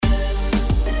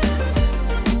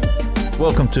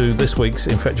Welcome to this week's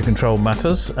Infection Control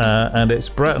Matters, and it's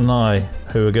Brett and I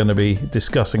who are going to be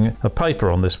discussing a paper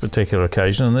on this particular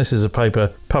occasion, and this is a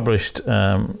paper published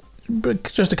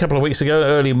just a couple of weeks ago,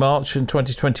 early March in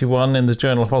 2021 in the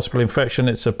Journal of Hospital Infection.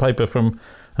 It's a paper from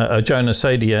Jonas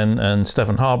Sadian and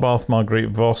Stefan Harbath, Margriet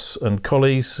Voss and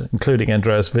colleagues, including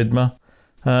Andreas Widmer,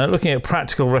 looking at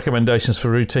practical recommendations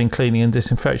for routine cleaning and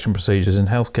disinfection procedures in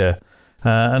healthcare.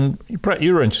 And Brett,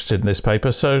 you were interested in this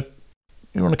paper, so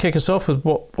you want to kick us off with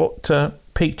what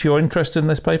piqued your interest in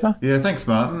this paper? Yeah, thanks,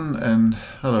 Martin, and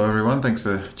hello, everyone. Thanks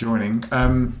for joining.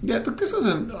 Look, this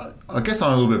wasn't. I guess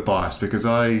I'm a little bit biased because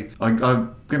I'm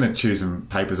going to choose some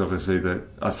papers, obviously, that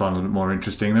I find a little bit more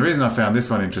interesting. The reason I found this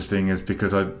one interesting is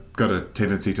because I've got a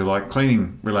tendency to like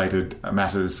cleaning-related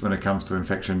matters when it comes to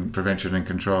infection prevention and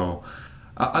control.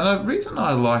 And the reason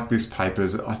I like this paper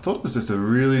is I thought it was just a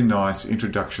really nice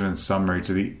introduction and summary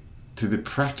to the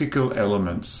practical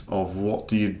elements of what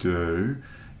do you do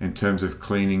in terms of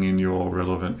cleaning in your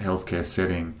relevant healthcare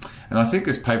setting. And I think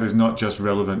this paper is not just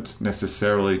relevant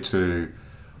necessarily to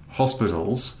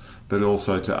hospitals, but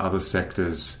also to other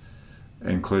sectors,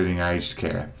 including aged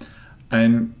care.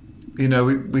 And, you know,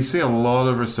 we see a lot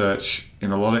of research in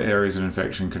a lot of areas of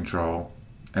infection control,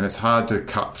 and it's hard to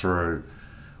cut through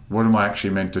what am I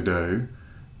actually meant to do,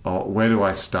 or where do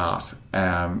I start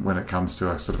when it comes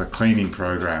to a sort of a cleaning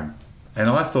program. And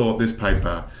I thought this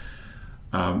paper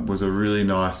was a really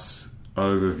nice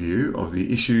overview of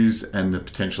the issues and the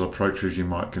potential approaches you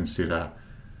might consider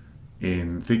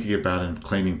in thinking about a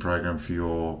cleaning program for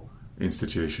your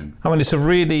institution. I mean, it's a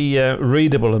really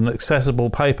readable and accessible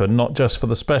paper, not just for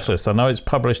the specialist. I know it's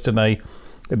published in a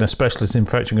specialist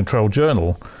infection control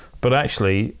journal, but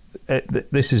actually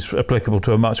this is applicable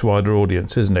to a much wider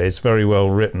audience, isn't it? It's very well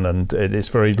written and it's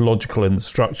very logical in the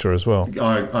structure as well.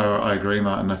 I agree,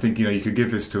 Martin. I think, you know, you could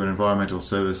give this to an environmental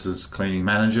services cleaning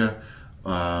manager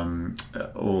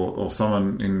or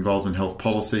someone involved in health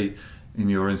policy in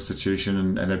your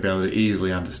institution, and they'd be able to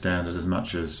easily understand it as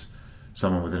much as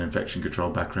someone with an infection control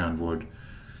background would.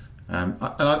 And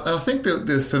I think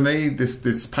that for me,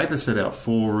 this paper set out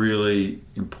four really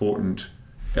important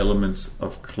elements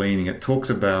of cleaning. It talks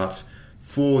about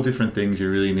four different things you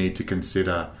really need to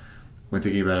consider when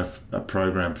thinking about a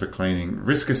program for cleaning.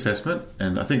 Risk assessment,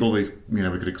 and I think all these, you know,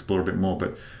 we could explore a bit more,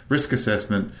 but risk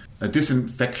assessment,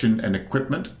 disinfection and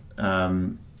equipment.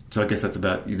 So I guess that's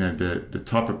about, you know, the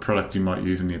type of product you might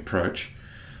use in the approach.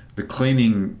 The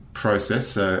cleaning process,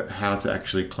 so how to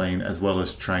actually clean, as well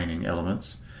as training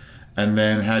elements. And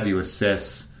then how do you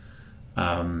assess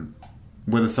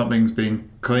whether something's being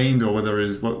cleaned or whether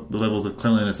what the levels of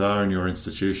cleanliness are in your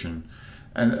institution.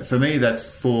 And for me, that's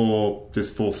four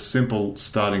simple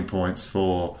starting points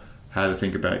for how to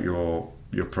think about your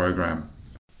program.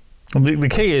 The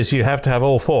key is you have to have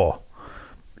all four,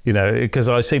 you know, because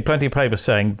I see plenty of papers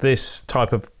saying this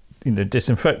type of, you know,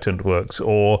 disinfectant works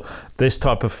or this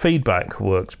type of feedback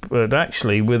works, but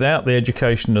actually without the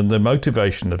education and the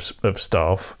motivation of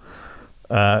staff,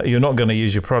 you're not going to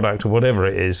use your product or whatever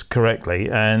it is correctly,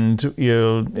 and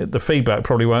the feedback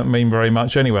probably won't mean very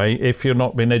much anyway if you're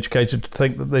not being educated to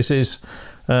think that this is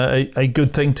a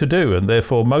good thing to do and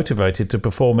therefore motivated to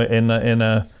perform it in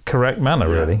a correct manner.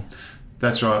 Yeah. Really.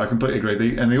 That's right. I completely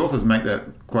agree. And the authors make that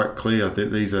quite clear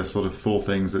that these are sort of four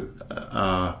things that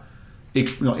are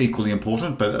not equally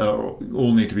important, but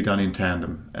all need to be done in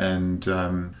tandem. And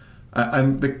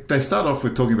they start off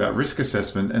with talking about risk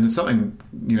assessment, and it's something,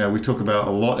 you know, we talk about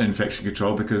a lot in infection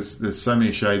control because there's so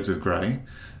many shades of grey,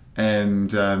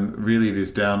 and really it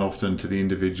is down often to the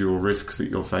individual risks that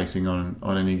you're facing on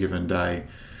any given day.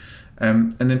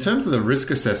 And in terms of the risk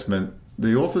assessment,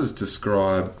 the authors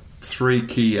describe three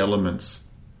key elements.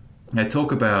 They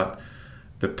talk about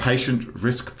the patient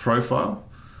risk profile,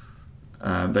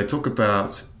 they talk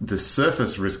about the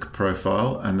surface risk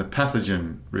profile and the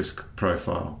pathogen risk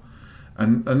profile.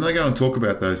 And they go and talk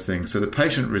about those things. So the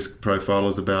patient risk profile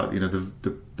is about, you know,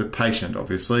 the patient,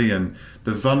 obviously, and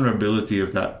the vulnerability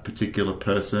of that particular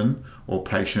person or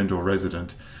patient or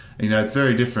resident. You know, it's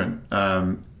very different,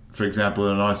 for example,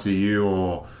 in an ICU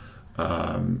or,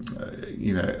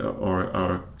 you know,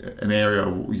 or an area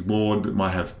or ward that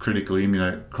might have critically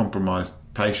immunocompromised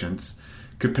patients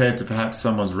compared to perhaps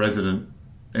someone's resident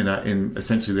in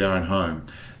essentially their own home.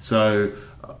 So,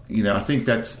 you know, I think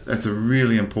that's a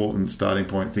really important starting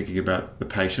point, thinking about the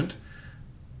patient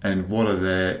and what are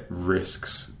their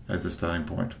risks as a starting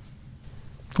point.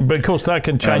 But of course that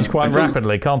can change quite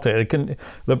rapidly, can't it?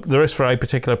 The risk for a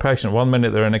particular patient, 1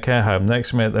 minute they're in a care home,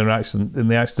 next minute they're in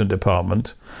the accident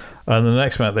department, and the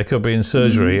next minute they could be in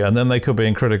surgery, and then they could be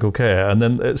in critical care, and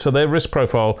then so their risk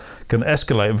profile can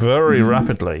escalate very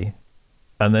rapidly.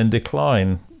 and then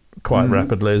decline quite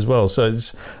rapidly as well. So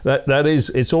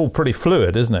it's all pretty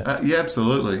fluid, isn't it? Yeah,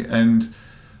 absolutely. And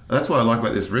that's what I like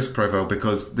about this risk profile,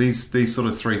 because these sort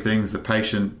of three things, the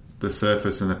patient, the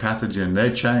surface and the pathogen,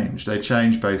 they change. They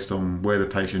change based on where the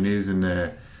patient is in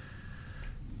their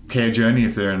care journey,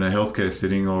 if they're in a healthcare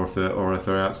setting or if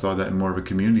they're outside that in more of a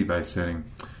community-based setting.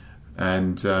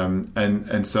 And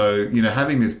so,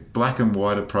 having this black and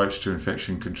white approach to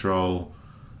infection control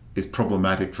is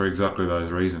problematic for exactly those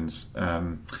reasons.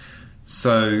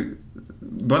 So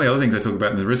one of the other things I talk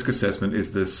about in the risk assessment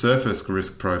is the surface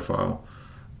risk profile.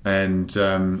 And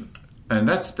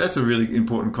that's a really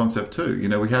important concept too.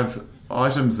 We have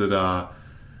items that are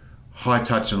high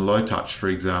touch and low touch, for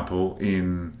example,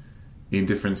 in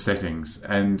different settings,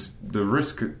 and the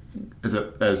risk as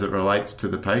it relates to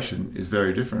the patient is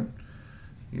very different.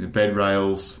 Bed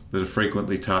rails that are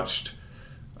frequently touched,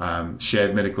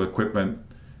 shared medical equipment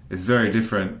is very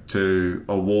different to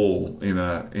a wall in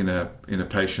a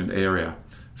patient area,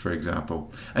 for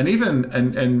example. And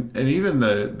even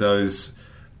those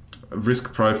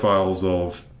risk profiles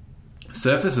of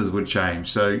surfaces would change.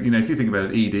 So, if you think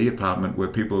about an ED apartment where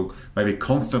people may be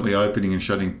constantly opening and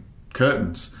shutting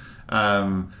curtains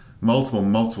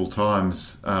multiple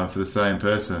times for the same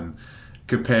person,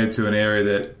 compared to an area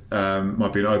that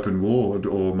might be an open ward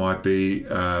or might be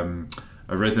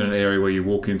a resident area where you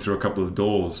walk in through a couple of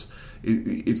doors,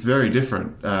 it's very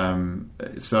different.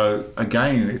 So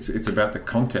again, it's about the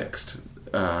context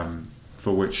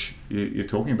for which you're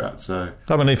talking about. So,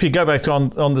 I mean, if you go back to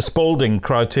on the Spalding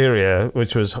criteria,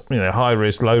 which was high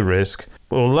risk, low risk.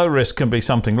 Well, low risk can be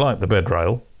something like the bed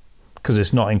rail, because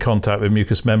it's not in contact with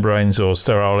mucous membranes or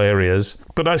sterile areas,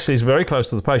 but actually it's very close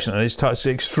to the patient and it's touched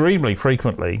extremely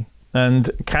frequently and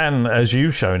can, as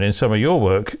you've shown in some of your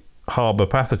work, harbour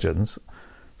pathogens.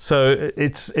 So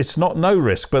it's not no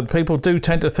risk, but people do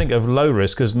tend to think of low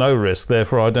risk as no risk,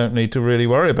 therefore I don't need to really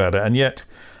worry about it. And yet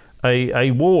a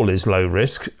wall is low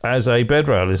risk, as a bed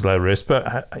rail is low risk,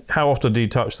 but how often do you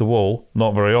touch the wall?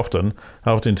 Not very often.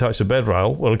 How often do you touch the bed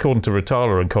rail? Well, according to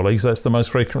Ritala and colleagues, that's the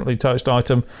most frequently touched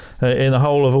item in the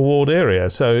whole of a ward area.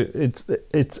 So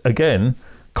it's again,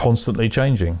 constantly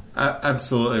changing.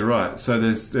 Absolutely right. So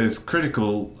there's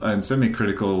critical and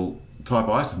semi-critical type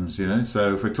items,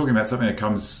 So if we're talking about something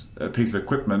a piece of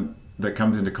equipment that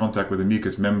comes into contact with a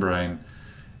mucous membrane,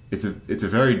 it's a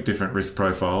very different risk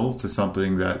profile to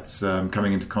something that's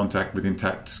coming into contact with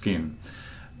intact skin.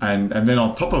 And then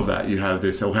on top of that, you have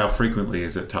this, how frequently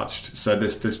is it touched? So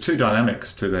there's two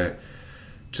dynamics to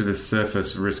the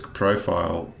surface risk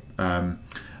profile. And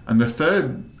the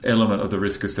third element of the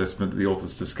risk assessment that the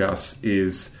authors discuss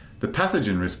is the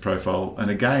pathogen risk profile. And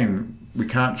again, we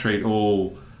can't treat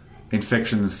all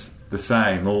infections the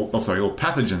same, all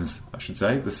pathogens, I should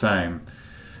say, the same.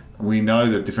 We know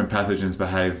that different pathogens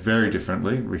behave very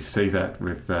differently. We see that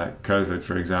with COVID,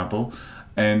 for example,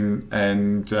 and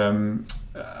other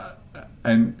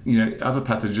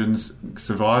pathogens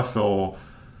survive for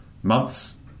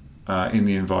months in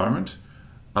the environment.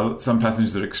 Some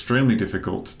pathogens are extremely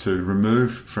difficult to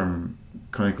remove from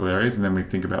clinical areas, and then we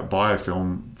think about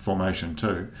biofilm formation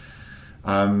too.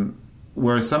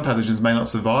 Whereas some pathogens may not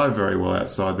survive very well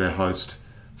outside their host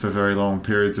for very long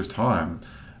periods of time.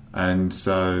 And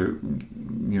so,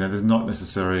 there's not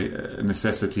necessarily a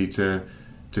necessity to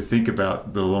think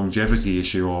about the longevity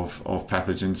issue of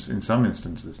pathogens in some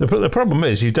instances. The problem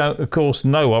is you don't, of course,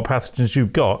 know what pathogens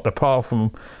you've got, apart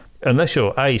from, unless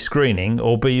you're A, screening,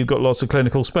 or B, you've got lots of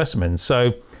clinical specimens.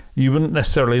 So you wouldn't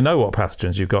necessarily know what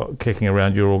pathogens you've got kicking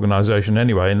around your organisation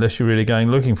anyway, unless you're really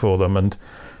going looking for them.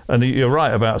 And you're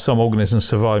right about some organisms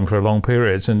surviving for long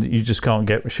periods, and you just can't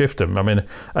shift them. I mean,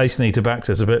 Acinetobacter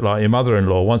is a bit like your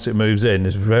mother-in-law. Once it moves in,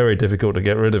 it's very difficult to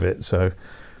get rid of it. So,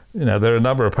 there are a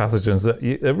number of pathogens that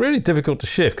are really difficult to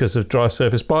shift because of dry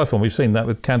surface biofilm. We've seen that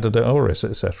with Candida auris,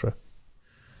 etc.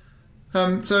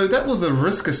 So that was the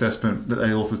risk assessment that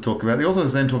the authors talk about. The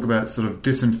authors then talk about sort of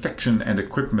disinfection and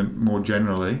equipment more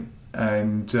generally.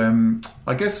 And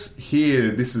I guess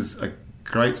here, this is a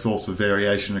great source of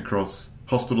variation across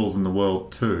hospitals in the world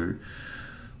too,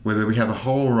 whether we have a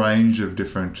whole range of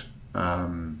different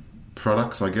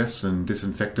products, I guess, and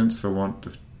disinfectants, for want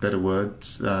of better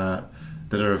words, that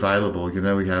are available.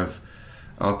 We have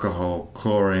alcohol,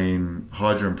 chlorine,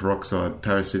 hydrogen peroxide,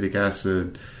 peracetic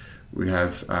acid. We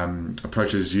have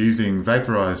approaches using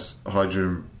vaporized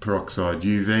hydrogen peroxide,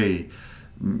 UV.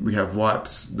 We have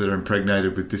wipes that are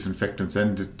impregnated with disinfectants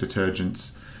and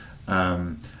detergents.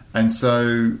 And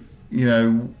so,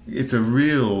 it's a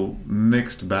real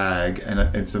mixed bag, and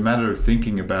it's a matter of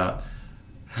thinking about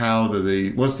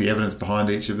what's the evidence behind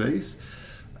each of these,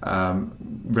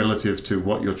 relative to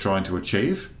what you're trying to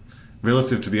achieve,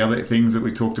 relative to the other things that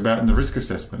we talked about in the risk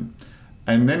assessment.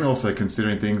 And then also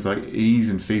considering things like ease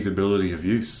and feasibility of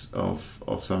use of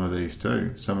some of these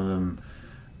too. Some of them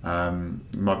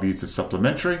might be used as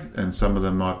supplementary, and some of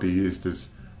them might be used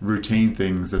as routine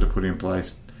things that are put in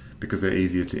place because they're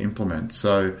easier to implement.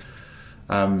 So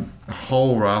a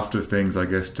whole raft of things, I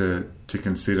guess, to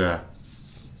consider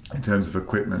in terms of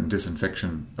equipment and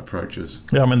disinfection approaches.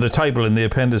 Yeah, I mean, the table in the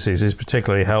appendices is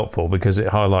particularly helpful because it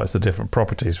highlights the different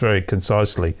properties very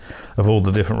concisely of all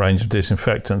the different range of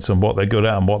disinfectants and what they're good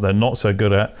at and what they're not so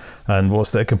good at and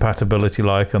what's their compatibility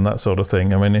like and that sort of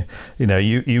thing. I mean, you know,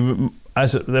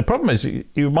 the problem is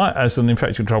you might, as an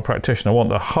infection control practitioner, want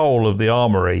the whole of the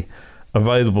armoury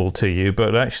available to you,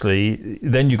 but actually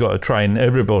then you've got to train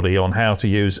everybody on how to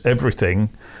use everything,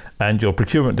 and your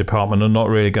procurement department are not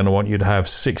really going to want you to have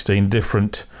 16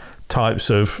 different types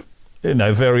of, you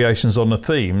know, variations on a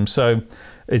theme. So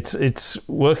it's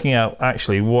working out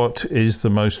actually what is the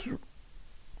most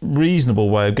reasonable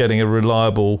way of getting a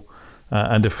reliable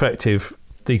and effective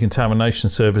decontamination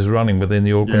service running within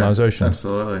the organisation. Yeah,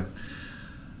 absolutely.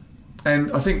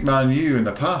 And I think, Martin, you in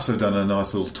the past have done a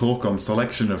nice little talk on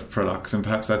selection of products, and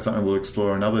perhaps that's something we'll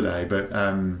explore another day. But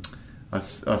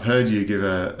I've heard you give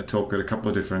a talk at a couple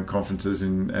of different conferences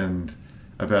and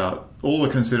about all the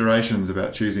considerations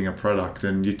about choosing a product,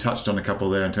 and you touched on a couple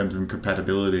there in terms of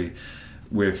compatibility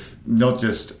with not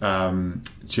just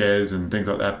chairs and things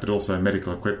like that, but also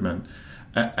medical equipment.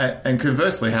 And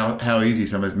conversely, how easy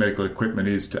some of this medical equipment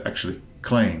is to actually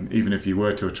clean, even if you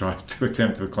were to try to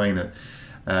attempt to clean it.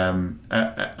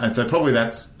 And so probably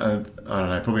that's I don't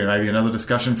know, probably maybe another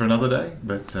discussion for another day.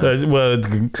 But well,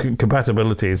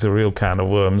 compatibility is a real can of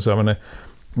worms. I mean, I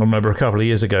remember a couple of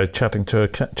years ago chatting to a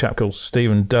chap called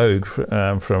Stephen Dogue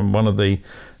from one of the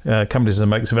companies that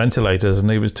makes ventilators,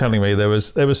 and he was telling me there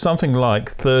was something like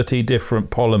 30 different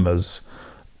polymers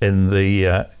in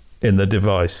the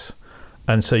device.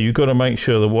 And so you've got to make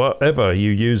sure that whatever you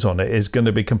use on it is going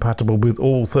to be compatible with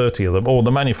all 30 of them, or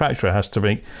the manufacturer has to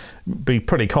be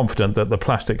pretty confident that the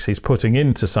plastics he's putting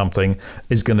into something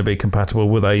is going to be compatible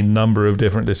with a number of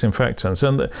different disinfectants.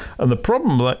 And the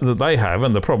problem that they have,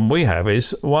 and the problem we have,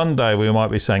 is one day we might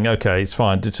be saying, okay, it's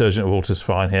fine, detergent water's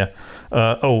fine here.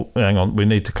 Oh, hang on, we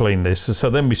need to clean this. So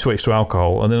then we switch to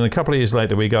alcohol, and then a couple of years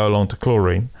later we go along to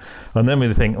chlorine, and then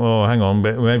we think, oh, hang on,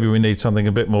 maybe we need something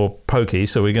a bit more pokey,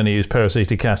 so we're going to use peracetic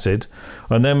acid,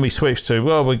 and then we switch to,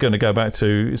 well, we're going to go back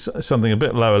to something a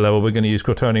bit lower level, we're going to use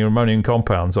quaternary ammonium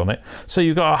compounds on it. So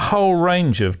you've got a whole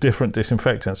range of different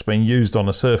disinfectants being used on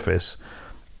a surface,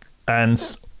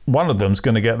 and one of them's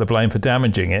going to get the blame for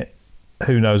damaging it.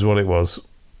 Who knows what it was?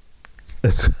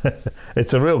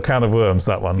 It's a real can of worms,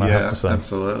 that one, I have to say.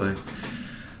 Absolutely.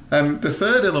 The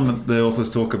third element the authors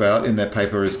talk about in their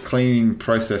paper is cleaning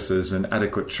processes and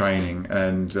adequate training,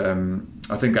 and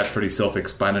I think that's pretty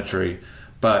self-explanatory,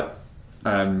 but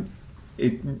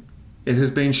it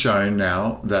has been shown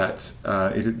now that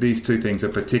these two things are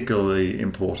particularly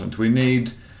important. We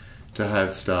need to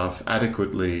have staff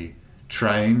adequately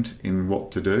trained in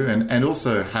what to do and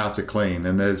also how to clean,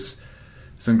 and there's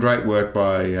some great work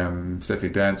by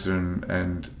Steffi Dancer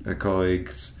and her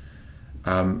colleagues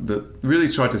that really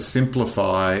try to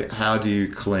simplify how do you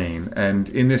clean. And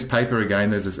in this paper,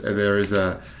 again, there is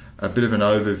a bit of an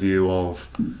overview of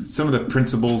some of the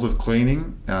principles of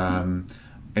cleaning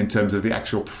in terms of the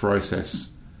actual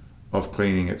process of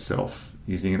cleaning itself,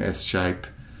 using an S shape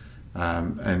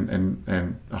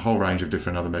and a whole range of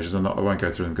different other measures. I won't go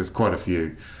through them because quite a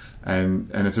few. And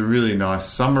it's a really nice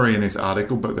summary in this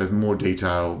article, but there's more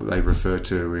detail that they refer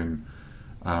to in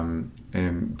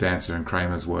Dancer and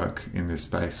Kramer's work in this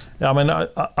space. I mean,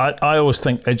 I always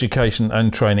think education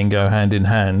and training go hand in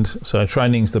hand. So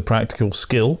training's the practical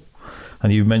skill,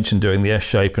 and you've mentioned doing the S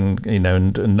shape and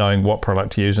and knowing what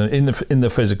product to use in the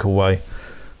physical way.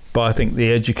 But I think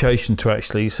the education to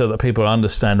actually, so that people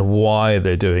understand why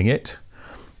they're doing it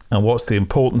and what's the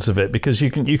importance of it, because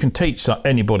you can teach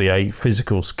anybody a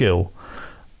physical skill,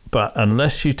 but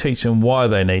unless you teach them why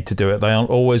they need to do it, they aren't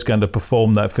always going to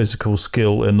perform that physical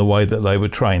skill in the way that they were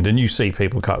trained. And you see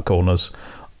people cut corners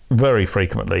very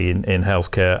frequently in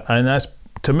healthcare, and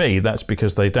to me that's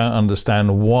because they don't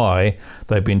understand why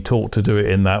they've been taught to do it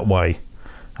in that way.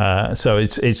 So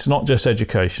it's not just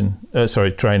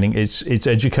training, it's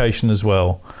education as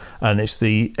well, and it's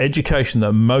the education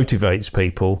that motivates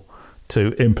people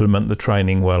to implement the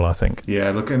training well, I think.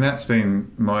 Yeah, look, and that's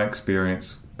been my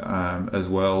experience as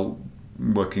well,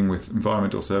 working with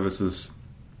environmental services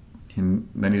in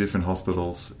many different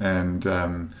hospitals, and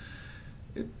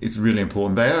it's really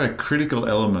important. They are a critical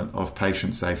element of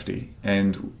patient safety.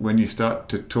 And when you start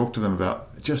to talk to them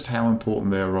about just how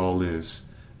important their role is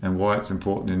and why it's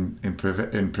important in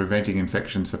preventing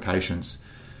infections for patients,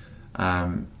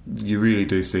 you really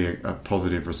do see a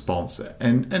positive response.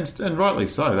 And rightly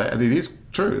so. It is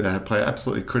true. They play an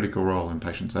absolutely critical role in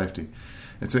patient safety.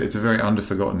 It's a very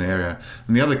under-forgotten area.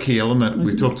 And the other key element,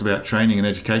 we talked about training and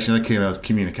education, the other key element is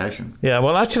communication. Yeah,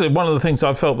 well, actually, one of the things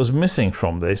I felt was missing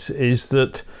from this is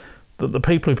that the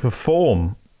people who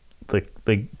perform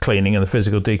the cleaning and the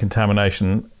physical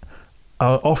decontamination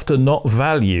are often not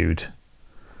valued,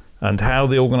 and how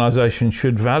the organisation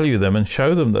should value them and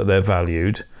show them that they're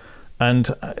valued,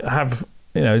 and have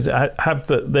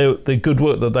the good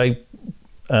work that they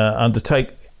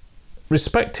undertake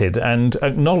respected and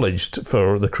acknowledged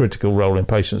for the critical role in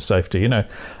patient safety.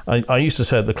 I used to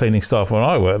say at the cleaning staff when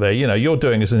I worked there, you're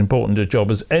doing as important a job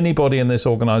as anybody in this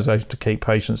organisation to keep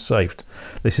patients safe.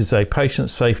 This is a patient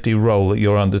safety role that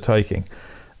you're undertaking.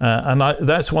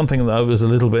 That's one thing that I was a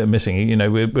little bit missing.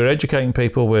 We're educating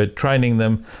people, we're training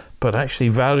them, but actually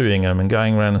valuing them and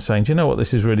going around and saying, do you know what,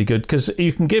 this is really good? Because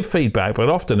you can give feedback, but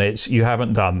often it's you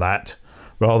haven't done that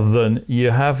rather than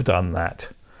you have done that.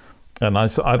 And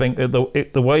I think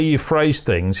the way you phrase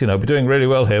things, we're doing really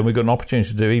well here and we've got an opportunity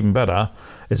to do even better.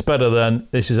 It's better than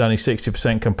this is only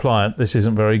 60% compliant, this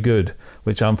isn't very good,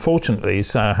 which unfortunately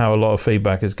is how a lot of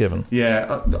feedback is given.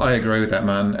 Yeah, I agree with that,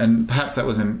 man. And perhaps that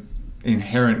was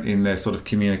inherent in their sort of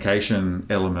communication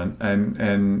element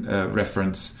and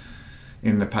reference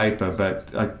in the paper, but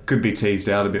I could be teased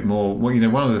out a bit more. Well,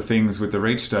 one of the things with the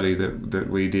REACH study that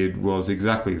we did was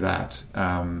exactly that.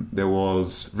 There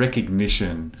was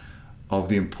recognition of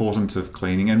the importance of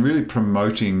cleaning and really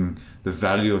promoting the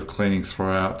value of cleaning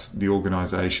throughout the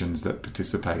organisations that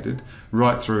participated,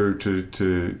 right through to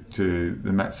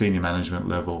the senior management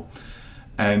level,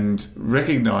 and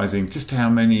recognising just how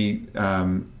many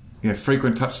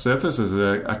frequent touch surfaces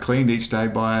are cleaned each day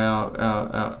by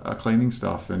our cleaning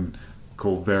staff, and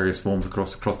called various forms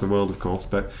across the world, of course,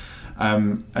 but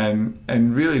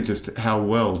and really just how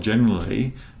well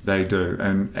generally they do,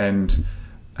 and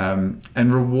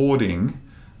rewarding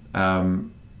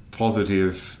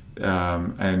positive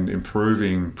and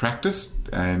improving practice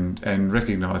and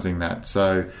recognising that.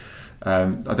 So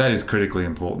that is critically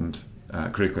important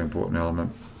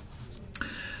element.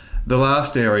 The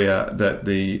last area that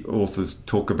the authors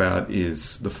talk about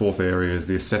is the fourth area, is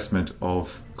the assessment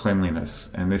of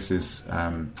cleanliness, and this is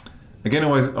again, I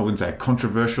wouldn't say a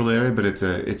controversial area, but it's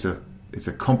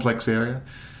a complex area.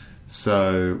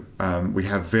 So we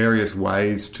have various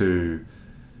ways to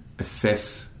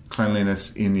assess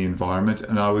cleanliness in the environment,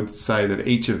 and I would say that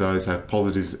each of those have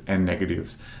positives and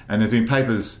negatives. And there's been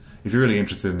papers, if you're really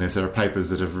interested in this, there are papers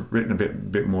that have written a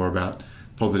bit more about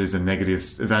positives and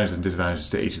negatives, advantages and disadvantages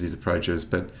to each of these approaches.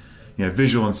 But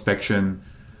visual inspection,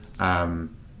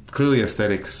 clearly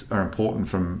aesthetics are important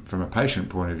from a patient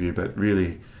point of view, but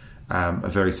really are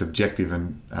very subjective,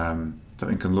 and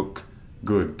something can look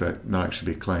good but not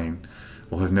actually be clean,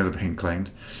 or has never been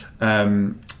cleaned.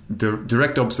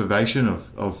 Direct observation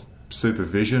of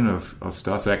supervision of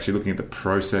stuff, so actually looking at the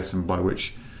process and by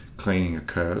which cleaning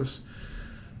occurs.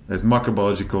 There's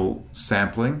microbiological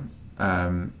sampling,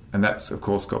 and that's of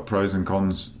course got pros and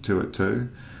cons to it too.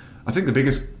 I think the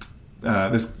biggest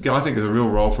there's a real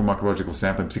role for microbiological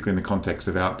sampling, particularly in the context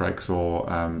of outbreaks or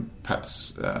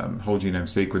perhaps whole genome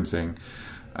sequencing.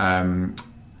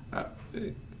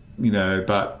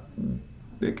 But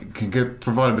it can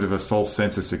provide a bit of a false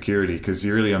sense of security, because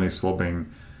you're really only swabbing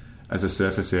as a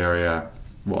surface area,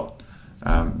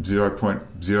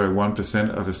 0.01%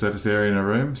 of a surface area in a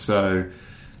room. So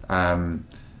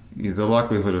the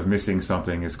likelihood of missing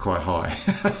something is quite high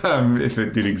if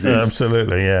it did exist.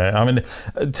 Absolutely, yeah. I mean,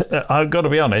 I've got to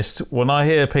be honest, when I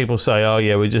hear people say, oh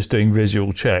yeah, we're just doing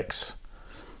visual checks,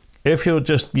 if you're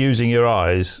just using your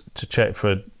eyes to check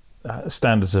for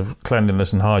standards of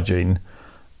cleanliness and hygiene,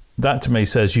 that to me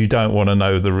says you don't want to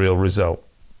know the real result.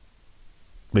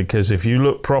 Because if you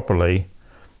look properly,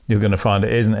 you're going to find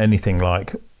it isn't anything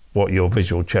like what your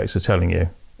visual checks are telling you.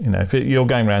 If you're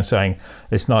going around saying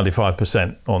it's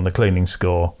 95% on the cleaning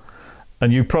score,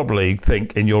 and you probably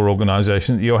think in your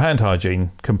organisation that your hand hygiene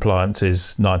compliance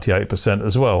is 98%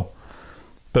 as well.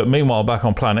 But meanwhile, back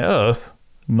on planet Earth,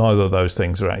 neither of those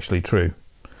things are actually true.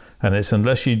 And it's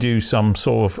unless you do some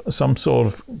sort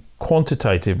of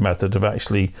quantitative method of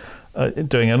actually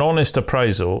doing an honest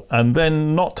appraisal, and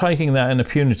then not taking that in a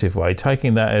punitive way,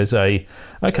 taking that as okay,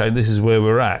 this is where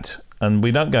we're at, and we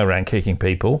don't go around kicking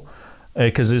people.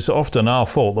 because it's often our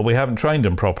fault that we haven't trained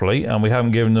them properly and we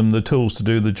haven't given them the tools to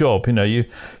do the job.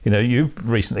 You've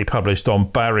recently published on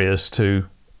barriers to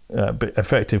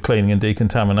effective cleaning and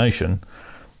decontamination.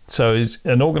 So it's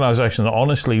an organisation that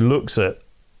honestly looks at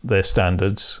their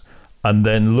standards and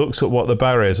then looks at what the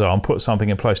barriers are and puts something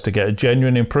in place to get a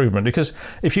genuine improvement.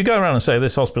 Because if you go around and say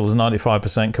this hospital is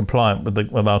 95% compliant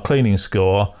with our cleaning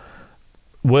score,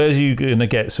 where's you going to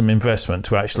get some investment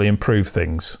to actually improve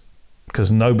things?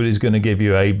 Because nobody's going to give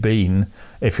you a bean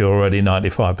if you're already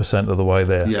 95% of the way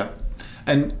there. Yeah.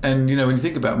 And when you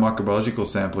think about microbiological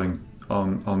sampling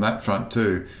on that front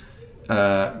too,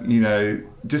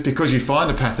 just because you find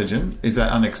a pathogen, is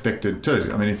that unexpected too?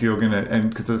 I mean, if you're going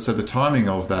to, so the timing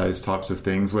of those types of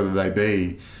things, whether they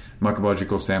be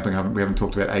microbiological sampling, we haven't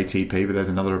talked about ATP, but there's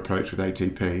another approach with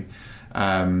ATP,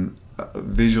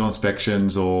 visual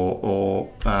inspections or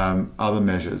other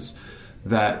measures,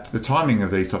 that the timing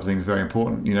of these types of things is very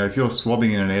important. If you're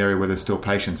swabbing in an area where there's still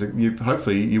patients,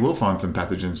 hopefully you will find some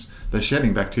pathogens. They're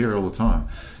shedding bacteria all the time.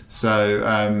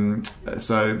 But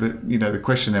the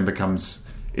question then becomes,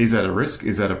 is that a risk?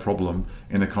 Is that a problem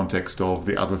in the context of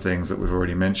the other things that we've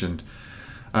already mentioned?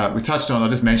 I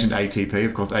just mentioned ATP.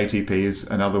 Of course, ATP is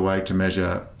another way to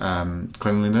measure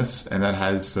cleanliness, and that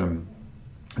has some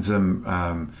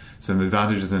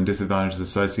advantages and disadvantages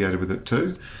associated with it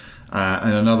too.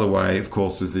 And another way, of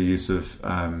course, is the use of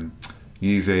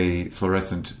UV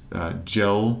fluorescent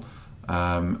gel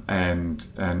and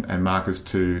markers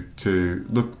to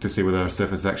look to see whether a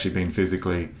surface has actually been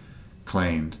physically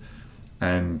cleaned.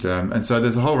 And so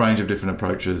there's a whole range of different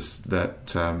approaches that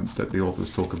the authors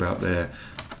talk about there.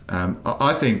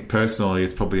 I think personally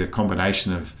it's probably a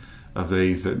combination of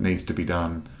these that needs to be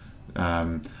done,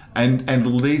 and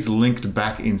these linked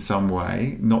back in some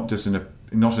way, not in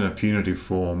a punitive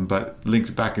form, but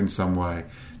linked back in some way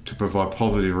to provide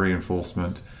positive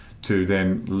reinforcement to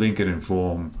then link and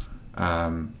inform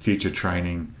future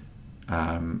training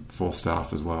for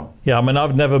staff as well. Yeah, I mean,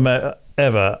 I've never met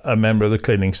ever a member of the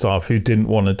cleaning staff who didn't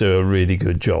want to do a really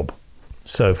good job.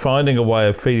 So finding a way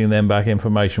of feeding them back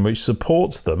information which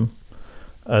supports them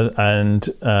and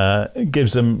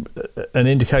gives them an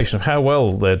indication of how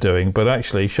well they're doing, but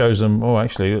actually shows them,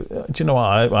 do you know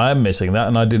what, I am missing that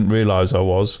and I didn't realise I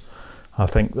was. I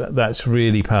think that's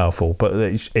really powerful, but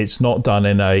it's not done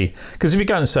because if you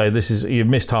go and say you've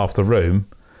missed half the room,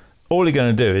 all you're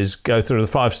going to do is go through the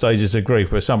 5 stages of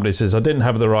grief where somebody says, I didn't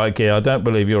have the right gear, I don't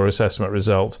believe your assessment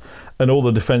result, and all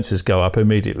the defences go up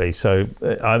immediately. So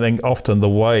I think often the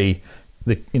way,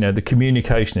 the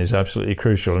communication is absolutely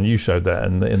crucial, and you showed that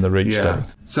in the REACH study.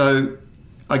 So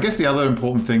I guess the other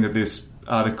important thing that this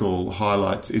article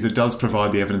highlights is it does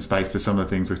provide the evidence base for some of the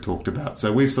things we've talked about.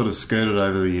 So we've sort of skirted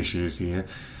over the issues here,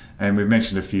 and we've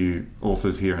mentioned a few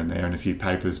authors here and there and a few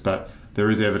papers, but there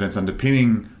is evidence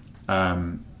underpinning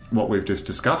what we've just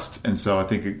discussed. And so I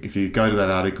think if you go to that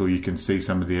article, you can see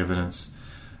some of the evidence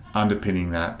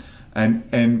underpinning that. And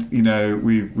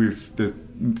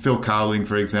Phil Carling,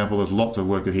 for example, there's lots of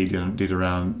work that he did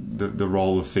around the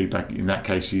role of feedback, in that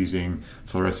case using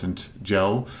fluorescent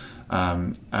gel.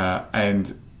 And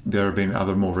there have been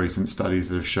other more recent studies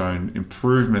that have shown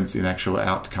improvements in actual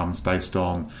outcomes based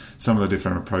on some of the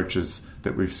different approaches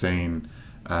that we've seen,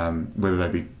 whether they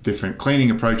be different cleaning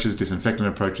approaches, disinfectant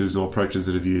approaches, or approaches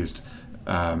that have used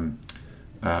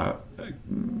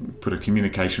put a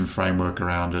communication framework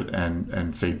around it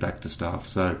and feedback to staff.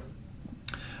 So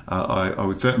I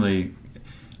would certainly,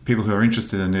 people who are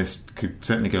interested in this could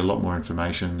certainly get a lot more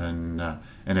information and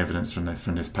evidence from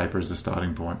this paper as a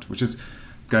starting point, which is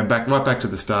going right back to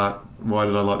the start. Why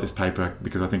did I like this paper?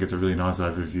 Because I think it's a really nice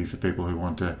overview for people who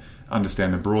want to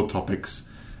understand the broad topics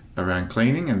around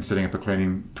cleaning and setting up a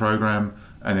cleaning program,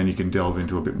 and then you can delve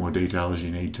into a bit more detail as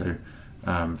you need to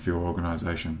for your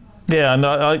organisation. Yeah,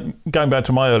 and going back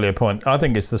to my earlier point, I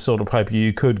think it's the sort of paper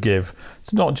you could give.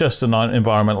 It's not just an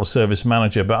environmental service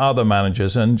manager, but other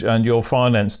managers and your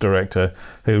finance director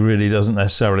who really doesn't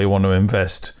necessarily want to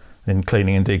invest in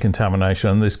cleaning and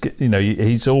decontamination. And this,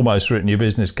 he's almost written your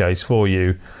business case for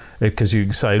you, because you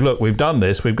can say, look, we've done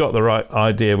this, we've got the right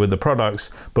idea with the products,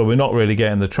 but we're not really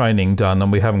getting the training done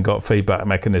and we haven't got feedback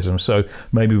mechanisms. So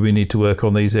maybe we need to work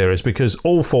on these areas, because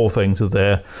all 4 things are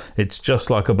there. It's just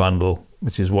like a bundle,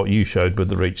 which is what you showed with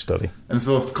the REACH study. And as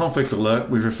well, conflict alert,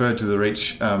 we've referred to the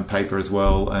REACH paper as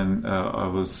well, and I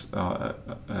was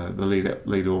the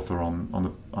lead author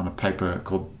on a paper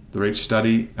called the REACH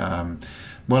study.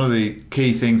 One of the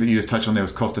key things that you just touched on there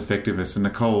was cost effectiveness, and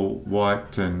Nicole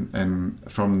White and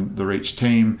from the REACH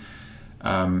team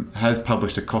has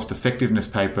published a cost effectiveness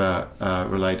paper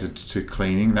related to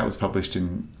cleaning. That was published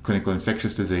in Clinical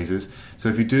Infectious Diseases. So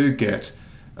if you do get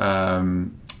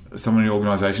someone in your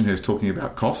organisation who's talking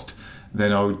about cost,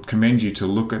 then I would commend you to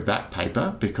look at that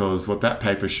paper, because what that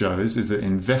paper shows is that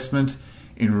investment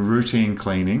in routine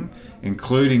cleaning,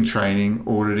 including training,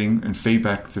 auditing and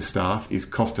feedback to staff, is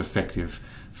cost effective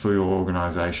for your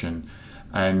organisation.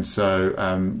 And so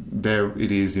there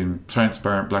it is in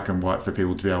transparent black and white for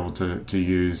people to be able to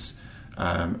use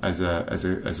as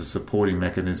a supporting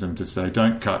mechanism to say,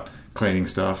 don't cut cleaning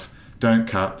stuff, don't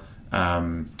cut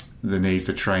the need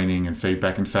for training and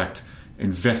feedback. In fact,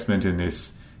 investment in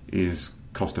this is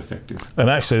cost effective. And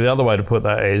actually, the other way to put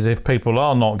that is, if people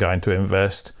are not going to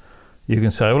invest, you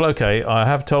can say, well, okay, I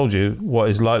have told you what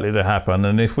is likely to happen,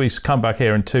 and if we come back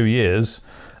here in 2 years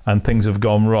and things have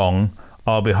gone wrong,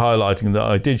 I'll be highlighting that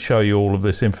I did show you all of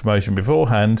this information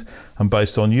beforehand, and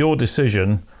based on your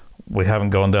decision, we haven't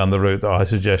gone down the route that I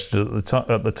suggested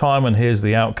at the time, and here's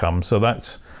the outcome. So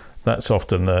that's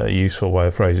often a useful way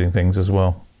of phrasing things as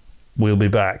well. We'll be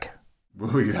back.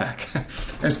 We'll be back.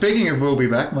 And speaking of we'll be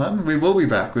back, Martin, we will be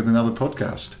back with another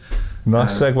podcast.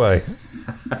 Nice segue.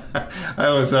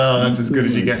 That's as good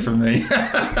as you get from me.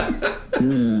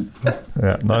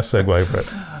 Yeah, nice segue,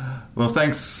 Brett. Well,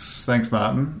 thanks,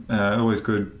 Martin. Always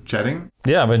good chatting.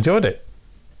 Yeah, I've enjoyed it,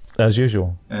 as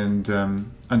usual. And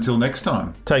until next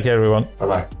time. Take care, everyone.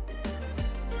 Bye-bye.